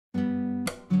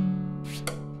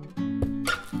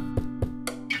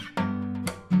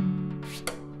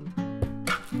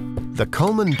The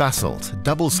Coleman Basalt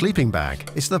Double Sleeping Bag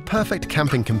is the perfect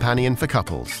camping companion for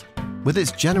couples. With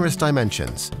its generous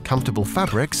dimensions, comfortable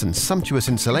fabrics and sumptuous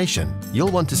insulation, you'll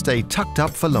want to stay tucked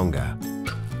up for longer.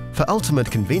 For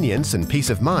ultimate convenience and peace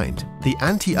of mind, the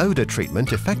anti-odor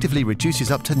treatment effectively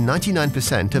reduces up to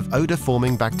 99% of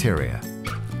odor-forming bacteria.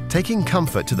 Taking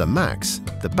comfort to the max,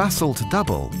 the Basalt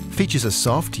Double features a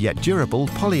soft yet durable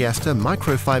polyester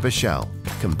microfiber shell,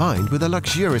 combined with a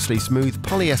luxuriously smooth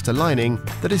polyester lining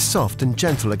that is soft and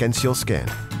gentle against your skin.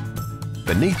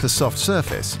 Beneath the soft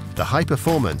surface, the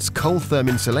high-performance Coletherm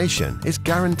insulation is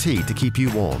guaranteed to keep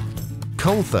you warm.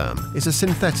 Coletherm is a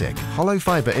synthetic, hollow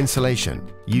fiber insulation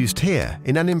used here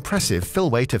in an impressive fill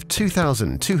weight of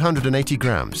 2,280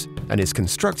 grams and is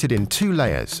constructed in 2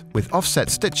 layers with offset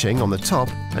stitching on the top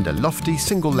and a lofty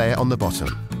single layer on the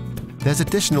bottom. There's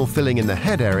additional filling in the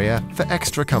head area for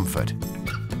extra comfort.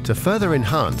 To further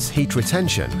enhance heat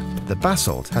retention, the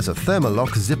Basalt has a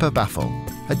Thermalock zipper baffle,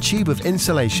 a tube of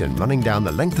insulation running down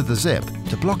the length of the zip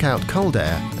to block out cold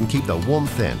air and keep the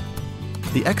warmth in.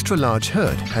 The extra-large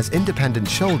hood has independent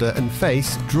shoulder and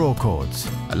face draw cords,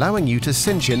 allowing you to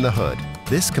cinch in the hood.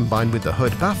 This, combined with the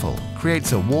hood baffle,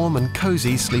 creates a warm and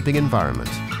cozy sleeping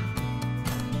environment.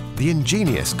 The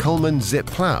ingenious Coleman zip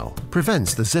plow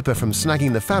prevents the zipper from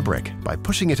snagging the fabric by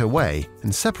pushing it away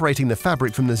and separating the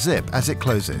fabric from the zip as it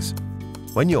closes.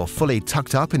 When you're fully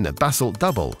tucked up in the Basalt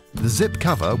Double, the zip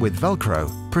cover with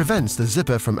Velcro prevents the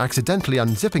zipper from accidentally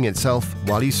unzipping itself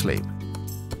while you sleep.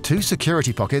 2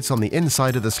 security pockets on the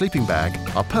inside of the sleeping bag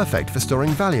are perfect for storing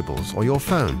valuables or your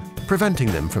phone,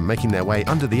 preventing them from making their way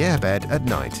under the airbed at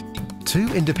night.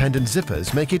 2 independent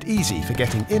zippers make it easy for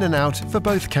getting in and out for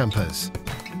both campers.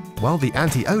 While the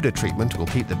anti-odor treatment will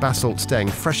keep the Basalt staying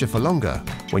fresher for longer,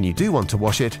 when you do want to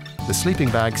wash it, the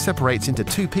sleeping bag separates into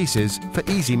 2 pieces for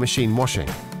easy machine washing.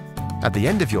 At the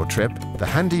end of your trip, the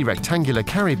handy rectangular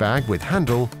carry bag with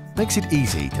handle makes it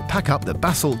easy to pack up the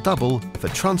Basalt Double for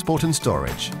transport and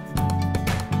storage.